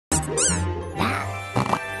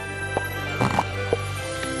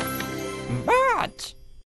But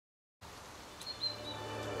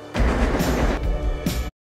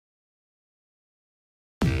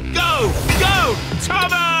Go! Go!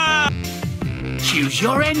 Thomas! Choose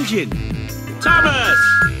your engine. Thomas!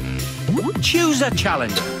 Choose a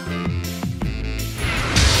challenger.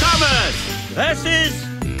 Thomas! This is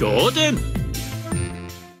Gordon.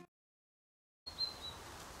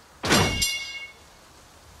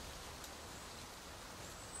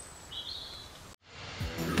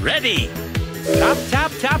 Ready! Tap,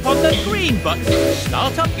 tap, tap on the green button to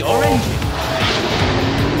start up your engine.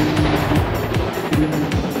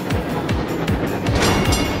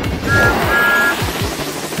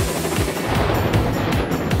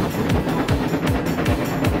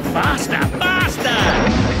 Faster, faster!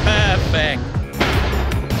 Perfect!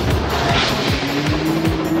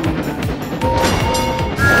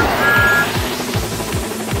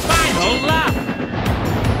 Final lap!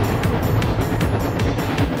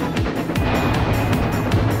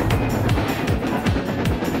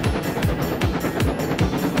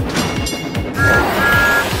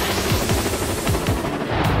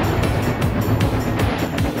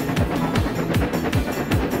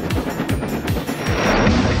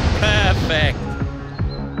 Perfect!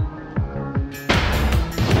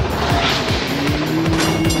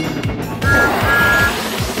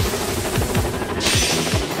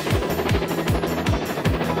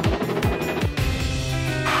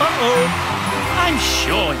 Uh-oh! I'm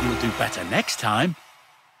sure you'll do better next time.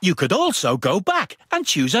 You could also go back and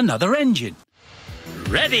choose another engine.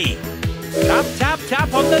 Ready! Tap, tap,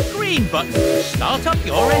 tap on the green button to start up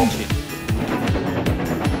your engine.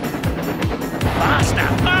 Faster,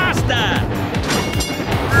 faster!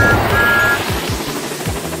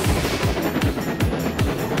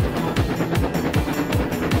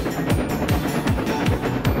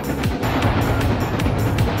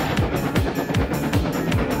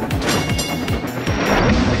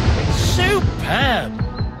 Superb!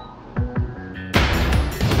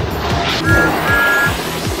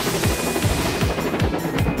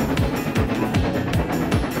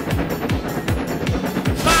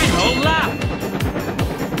 Final lap!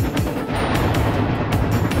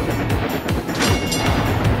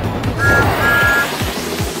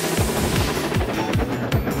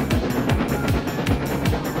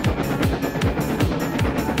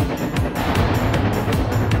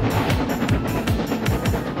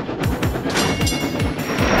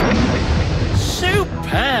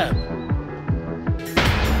 Superb!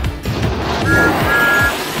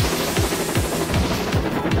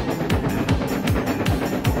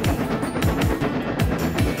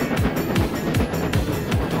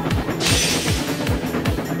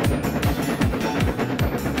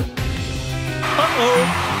 Uh-oh!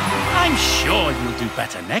 I'm sure you'll do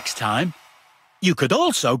better next time. You could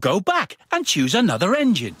also go back and choose another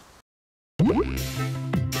engine.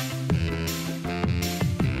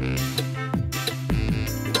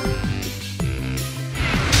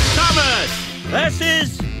 Thomas! This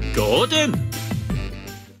is Gordon.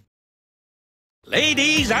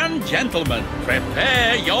 Ladies and gentlemen,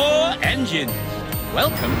 prepare your engines.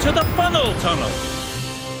 Welcome to the funnel tunnel.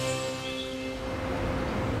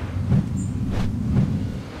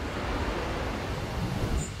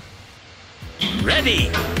 Ready?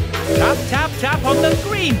 Tap, tap, tap on the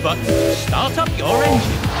green button to start up your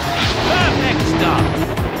engine. Perfect start.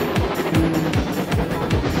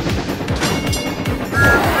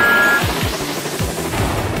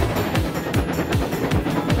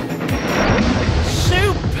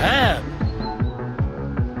 Superb!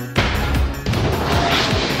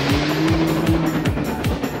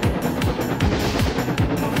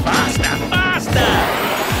 Faster, faster!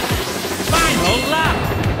 Final lap!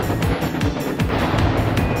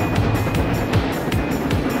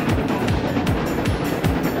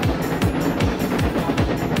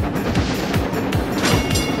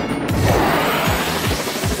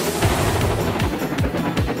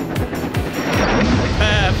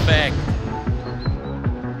 Perfect!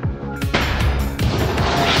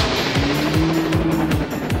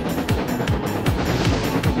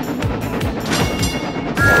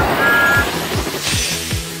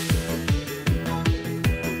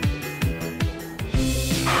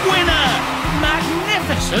 Winner!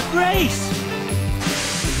 Magnificent race!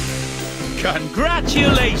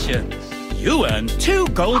 Congratulations! You earned 2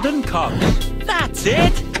 golden cogs. That's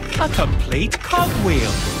it! A complete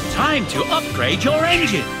cogwheel. Time to upgrade your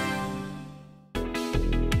engine.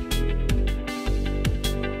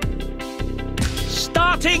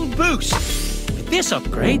 Starting boost. With this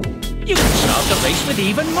upgrade, you can start the race with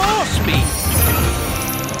even more speed.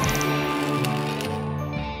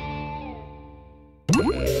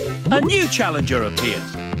 A new challenger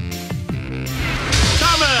appears.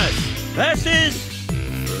 Thomas versus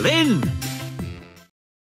Flynn.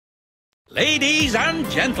 Ladies and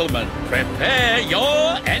gentlemen, prepare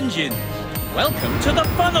your engines. Welcome to the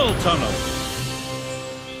funnel tunnel.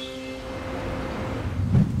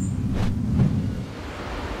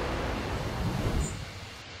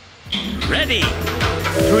 Ready?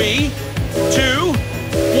 3, 2,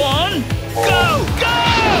 1, go! Go!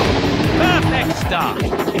 Perfect start.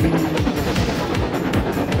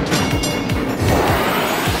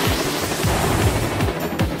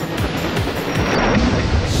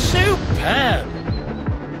 Superb!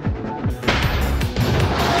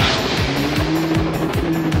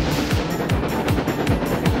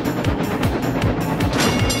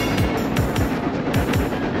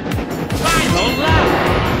 Final lap!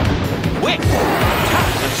 Quick! Tap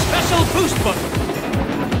the special boost button!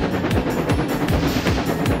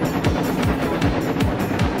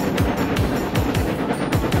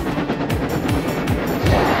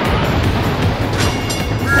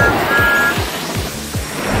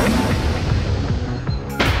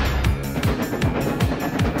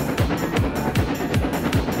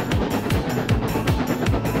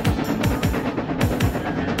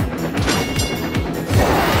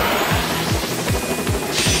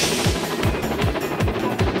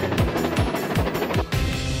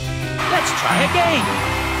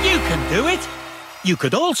 You can do it! You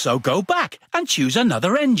could also go back and choose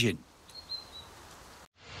another engine.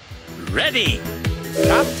 Ready?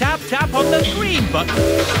 Tap, tap, tap on the green button.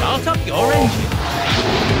 Start up your engine.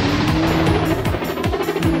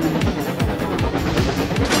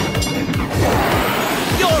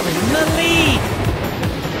 You're in the lead!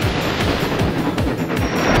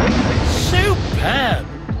 Superb!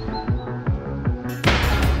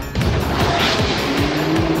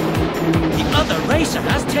 The other racer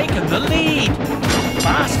has taken the lead.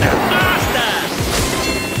 Faster, faster!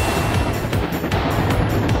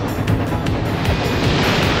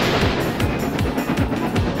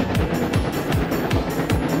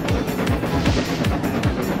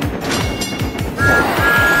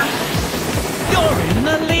 You're in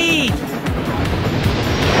the lead.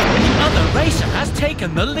 The other racer has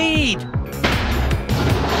taken the lead.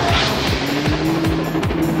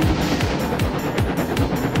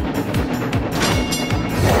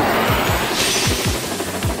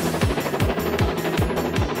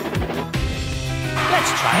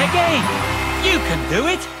 Try again. You can do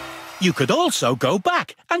it. You could also go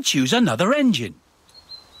back and choose another engine.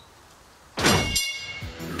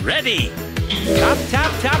 Ready? Tap,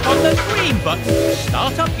 tap, tap on the green button.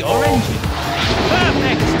 Start up your engine.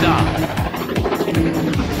 Perfect start.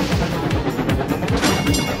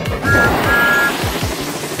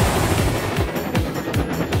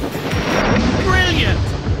 Brilliant.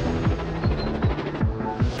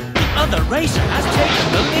 The other racer has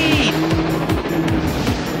taken the lead.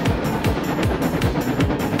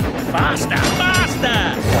 Faster, faster!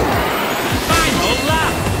 Final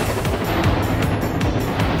lap!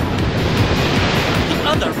 The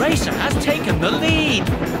other racer has taken the lead.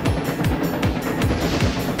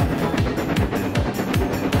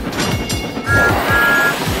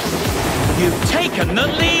 You've taken the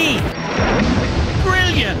lead!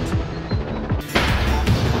 Brilliant!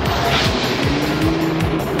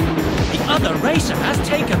 The other racer has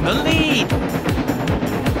taken the lead.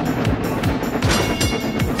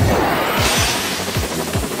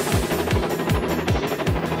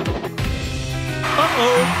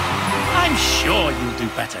 I'm sure you'll do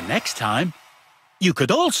better next time. You could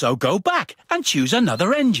also go back and choose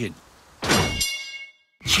another engine.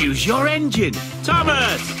 Choose your engine.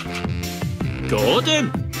 Thomas!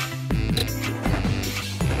 Gordon!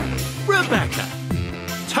 Rebecca!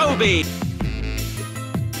 Toby!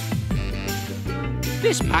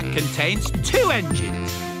 This pack contains 2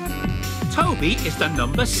 engines. Toby is the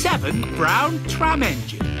number 7 brown tram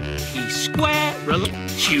engine. He's square.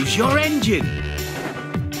 Choose your engine.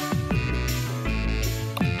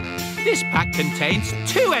 This pack contains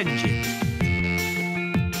 2 engines.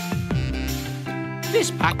 This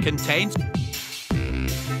pack contains...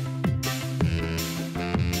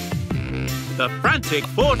 The Frantic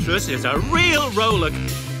Fortress is a real roller.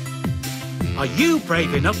 Are you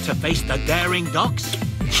brave enough to face the daring docks?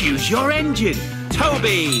 Choose your engine.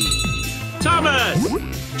 Toby! Thomas!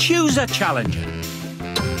 Choose a challenger.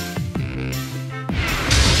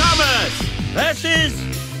 Thomas versus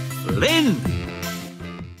Flynn.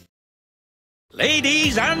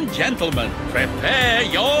 Ladies and gentlemen, prepare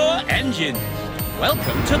your engines.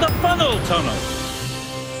 Welcome to the funnel tunnel.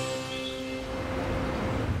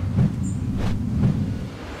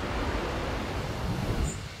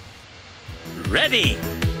 Ready?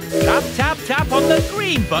 Tap, tap, tap on the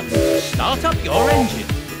green button to start up your engine.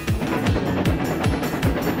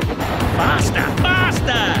 Faster,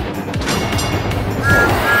 faster!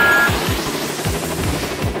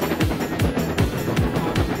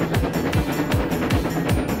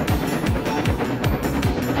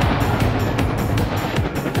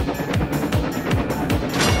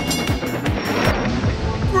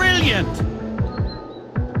 Brilliant!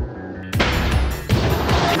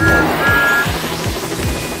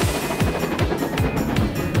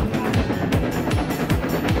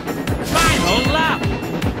 Final lap!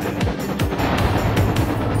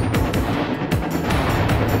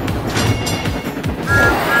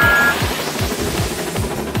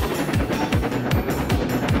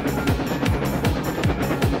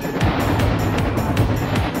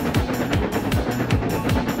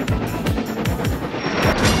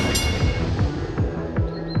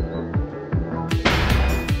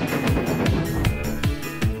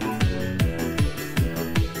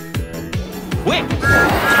 Quick!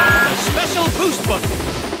 Tap the special boost button.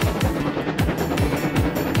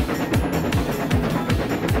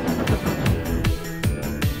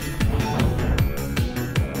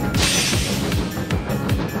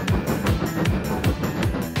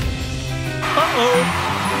 Uh-oh!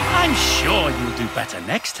 I'm sure you'll do better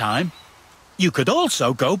next time. You could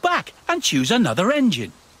also go back and choose another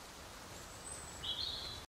engine.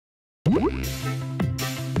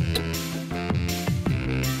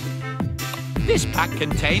 This pack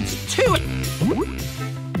contains 2.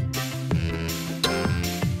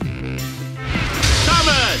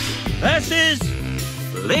 Thomas versus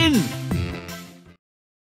Lynn.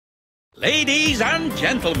 Ladies and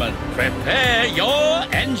gentlemen, prepare your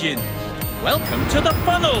engines. Welcome to the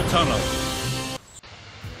funnel tunnel.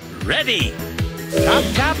 Ready? Tap,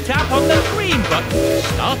 tap, tap on the green button to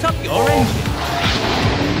start up your engine.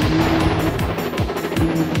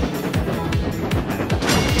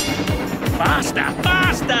 Faster,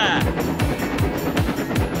 faster!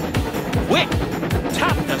 Quick!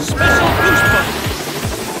 Tap the special boost button.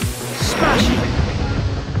 Splashy.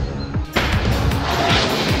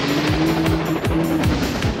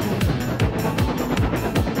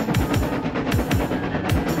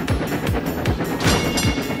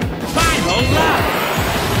 Final lap!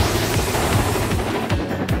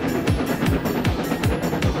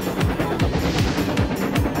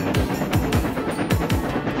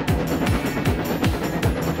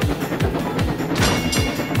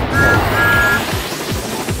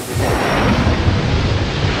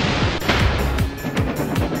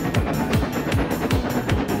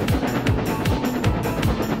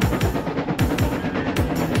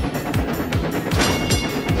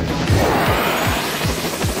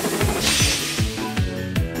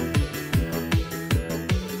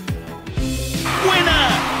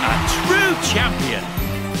 Champion!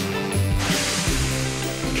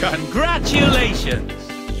 Congratulations!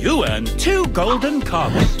 You earned 2 golden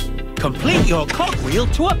cogs. Complete your cogwheel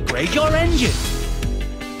to upgrade your engine.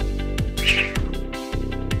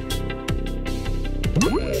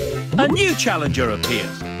 A new challenger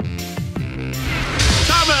appears.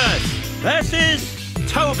 Thomas versus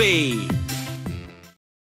Toby.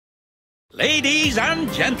 Ladies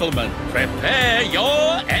and gentlemen, prepare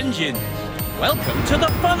your engines. Welcome to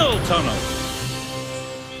the funnel tunnel.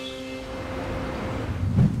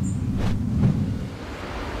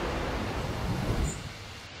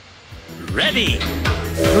 Ready?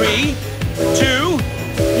 3, 2,